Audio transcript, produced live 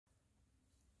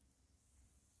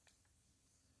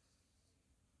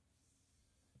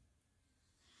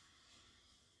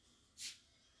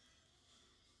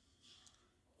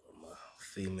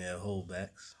female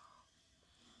holdbacks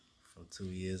from 2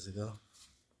 years ago.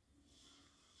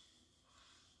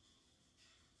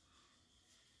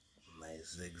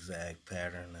 Nice zigzag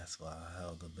pattern, that's why I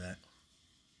held her back.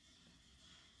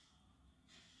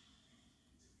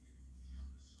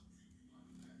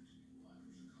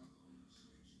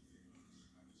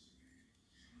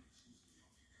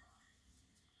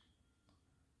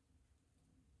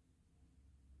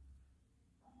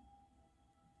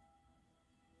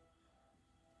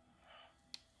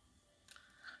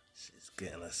 She's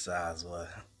getting a size where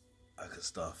I can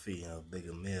start feeding her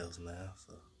bigger meals now,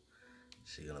 so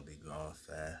she's gonna be growing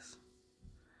fast.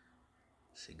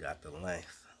 She got the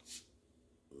length.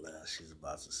 Now she's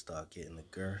about to start getting the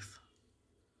girth.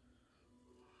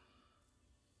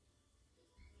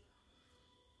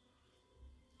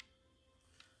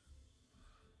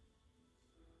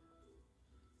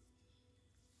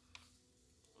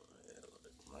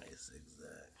 Nice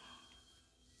zigzag.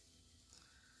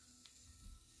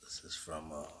 This is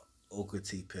from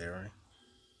Okatee pairing.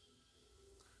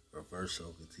 Reverse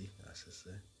Okatee, I should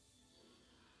say.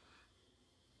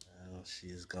 She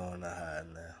is going to hide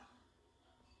now.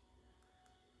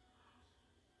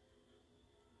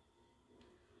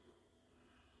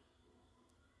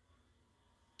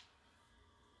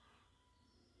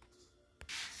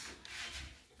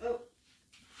 Oh.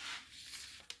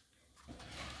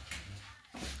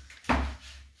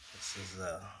 This is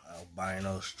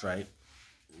albino stripe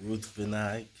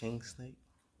Ruthvenite king snake,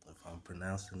 if I'm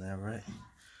pronouncing that right.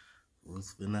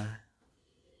 Ruthvenite.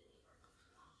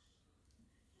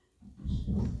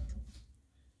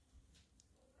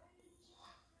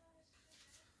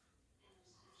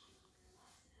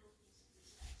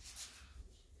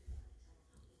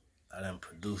 I didn't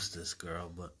produce this girl,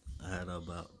 but I had her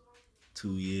about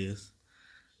 2 years.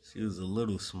 She was a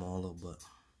little smaller, but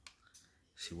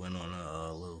she went on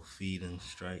a little feeding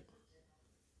strike.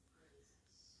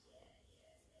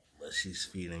 But she's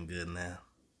feeding good now.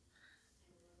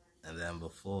 And then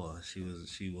before, she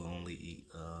would only eat,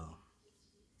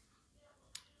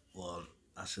 well,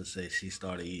 I should say she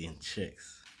started eating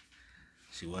chicks.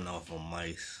 She went off on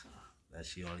mice, and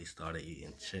she only started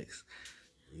eating chicks.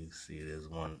 You see there's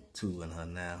 2 in her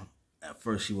now. At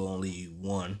first she would only eat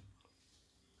one,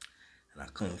 and I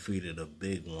couldn't feed her the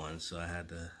big one, so I had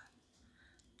to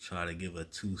try to give her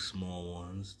 2 small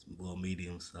ones, well,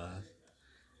 medium size.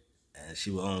 And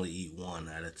she would only eat 1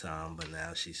 at a time, but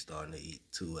now she's starting to eat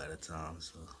 2 at a time,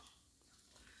 so.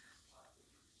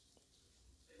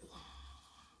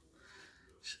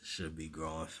 Should be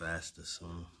growing faster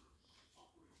soon.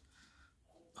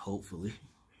 Hopefully.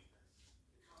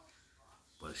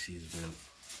 But she's been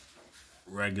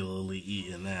regularly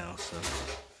eating now, so.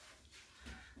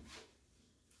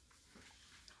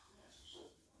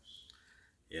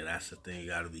 Yeah, that's the thing, you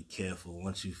gotta be careful.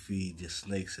 Once you feed your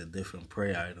snakes a different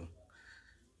prey item,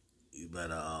 you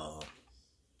better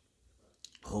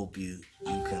hope you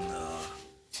can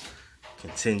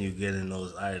continue getting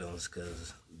those items,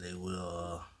 because they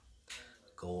will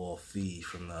go off feed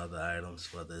from the other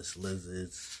items, whether it's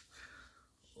lizards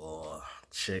or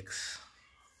chicks,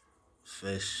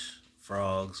 fish,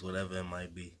 frogs, whatever it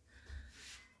might be.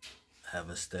 Have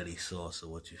a steady source of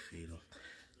what you feed them.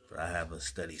 But I have a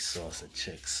steady source of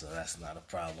chicks, so that's not a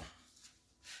problem.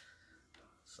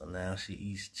 So now she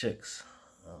eats chicks.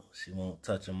 She won't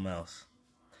touch a mouse.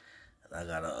 And I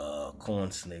got a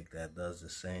corn snake that does the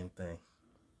same thing.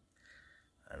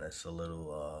 And it's a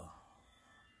little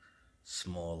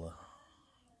smaller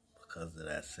because of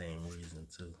that same reason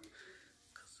too.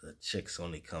 Because the chicks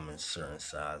only come in certain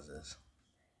sizes.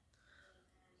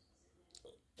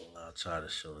 I'll try to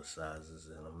show the sizes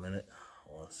in a minute.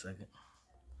 1 second.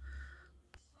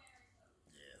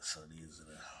 Yeah, so these are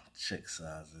the chick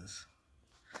sizes.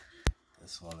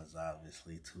 This one is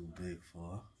obviously too big for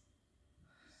her.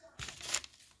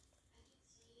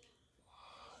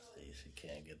 See, she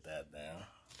can't get that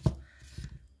down.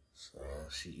 So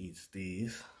she eats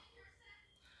these.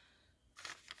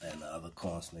 And the other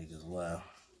corn snake as well.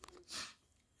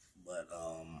 But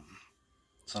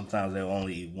sometimes they'll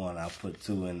only eat 1. I'll put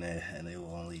 2 in there and they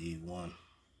will only eat 1.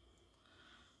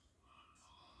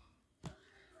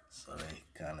 So they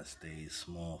kind of stay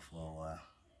small for a while.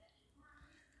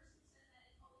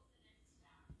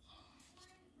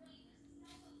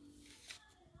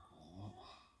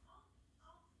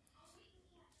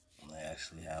 And they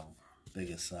actually have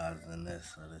bigger size than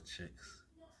this are the chicks.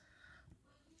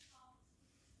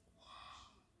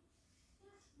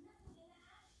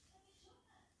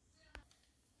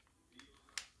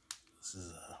 This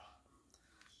is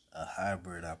a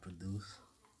hybrid I produced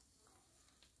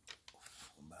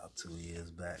about 2 years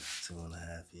back,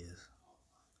 2.5 years.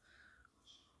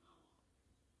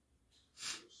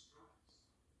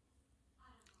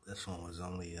 This one was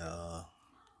only a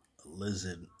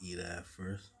lizard eater at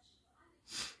first.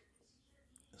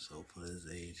 So for his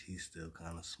age, he's still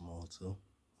kind of small too.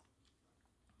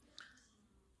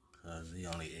 Because he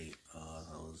only ate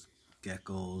those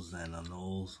geckos and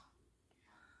anoles.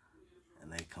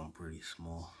 And they come pretty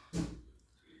small.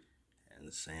 And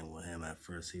the same with him. At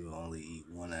first, he would only eat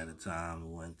one at a time. He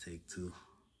wouldn't take two.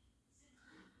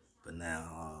 But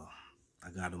now, I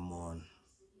got him on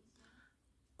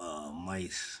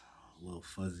mice, little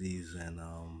fuzzies, and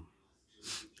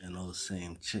those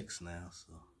same chicks now.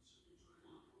 So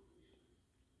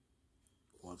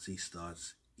once he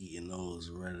starts eating those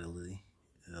readily,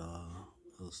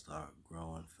 he'll start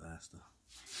growing faster.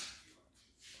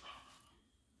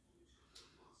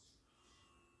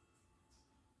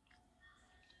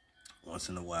 Once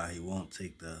in a while, he won't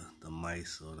take the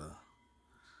mice or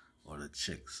the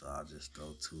chicks. So I'll just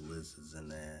throw two lizards in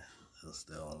there. He'll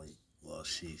still only, well,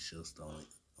 she'll still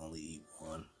only eat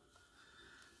one.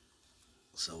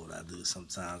 So what I do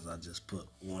sometimes, I just put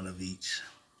one of each,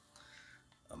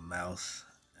 a mouse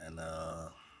and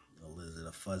a lizard,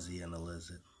 a fuzzy and a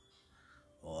lizard,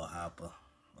 or a hopper,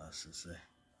 I should say.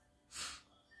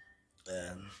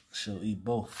 And she'll eat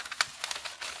both.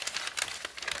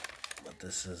 But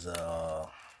this is a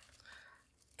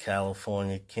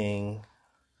California King,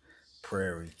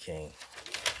 Prairie King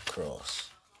cross.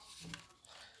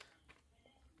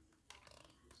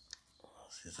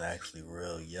 She's actually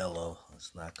real yellow.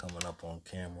 It's not coming up on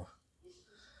camera.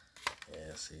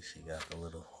 Yeah, see, she got the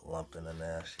little lump in her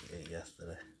now she ate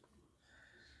yesterday.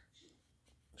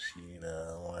 She ate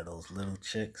one of those little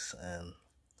chicks and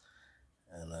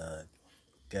a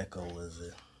gecko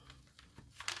lizard.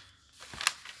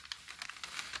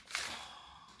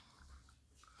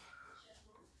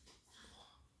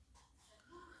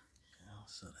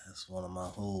 So that's one of my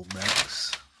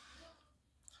holdbacks.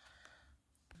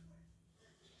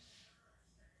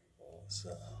 It's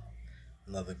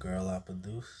another girl I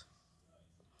produce.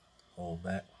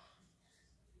 Holdback.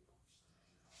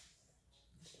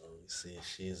 You see,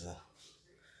 she's a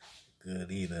good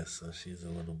eater, so she's a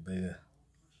little bigger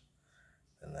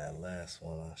than that last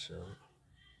one I showed.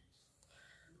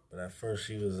 But at first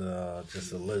she was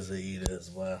just a lizard eater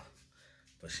as well.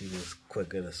 But she was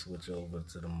quicker to switch over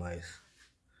to the mice.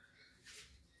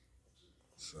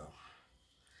 So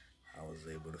I was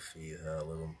able to feed her a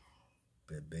little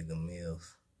bit bigger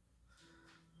meals.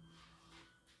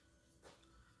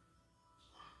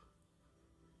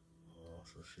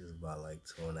 So she's about like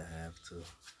 2.5, 2.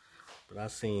 But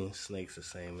I've seen snakes the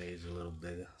same age, a little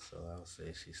bigger. So I would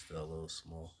say she's still a little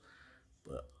small.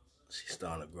 But she's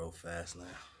starting to grow fast now.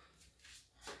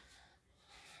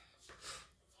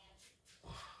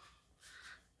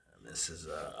 And this is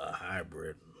a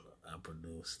hybrid I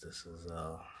produced. This is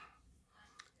a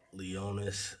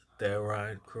Leonis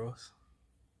Theride cross.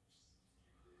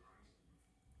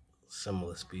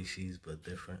 Similar species, but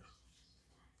different.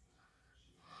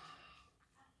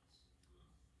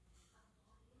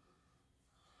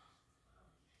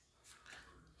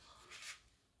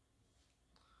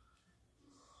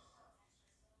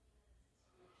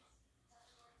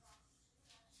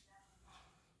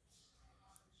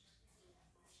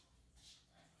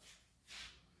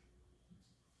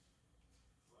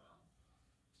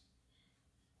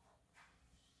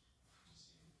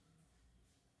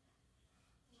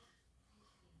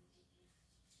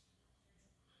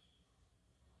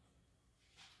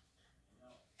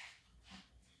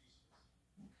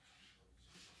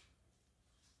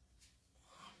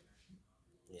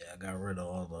 Yeah, I got rid of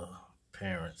all the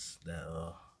parents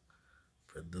that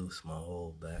produce my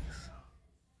holdbacks.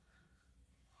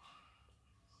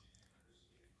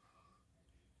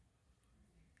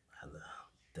 I had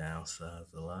to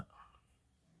downsize a lot.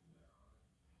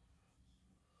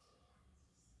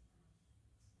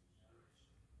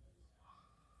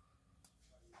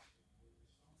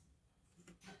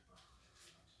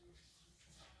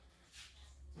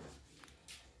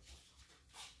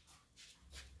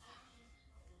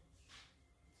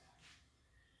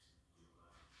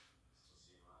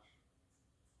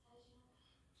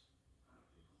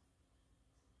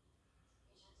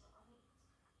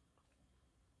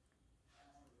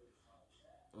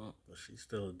 But she's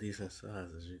still a decent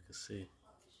size, as you can see.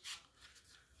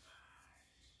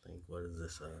 I think, what is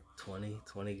this, a 20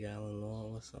 gallon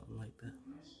long or something like that?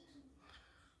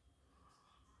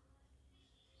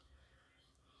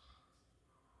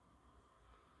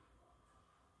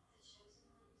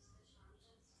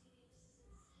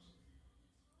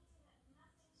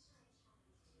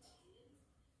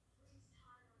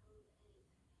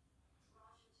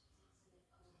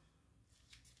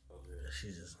 Oh yeah, she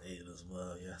just ate as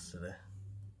well yesterday.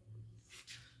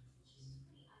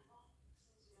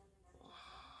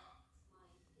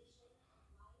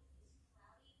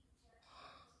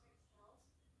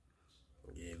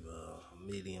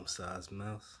 medium-sized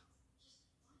mouse.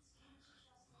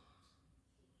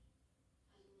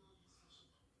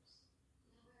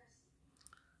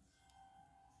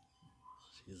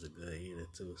 She's a good eater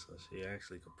too, so she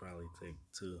actually could probably take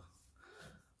 2.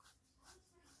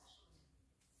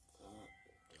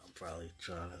 I'm probably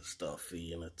trying to start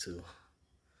feeding her 2,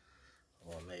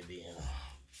 or maybe an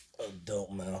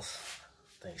adult mouse.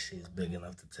 I think she's big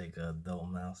enough to take an adult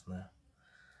mouse now.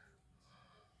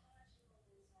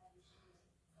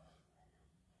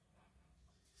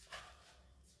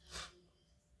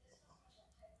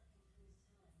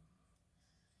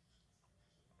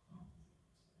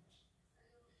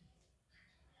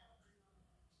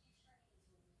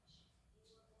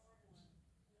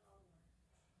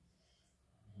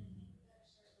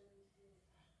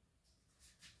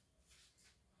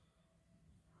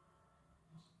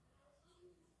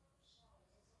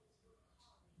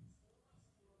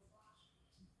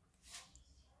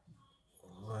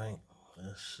 Alright,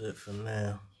 that's it for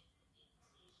now.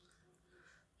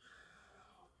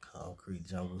 Concrete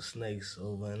Jungle Snakes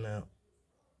over and out.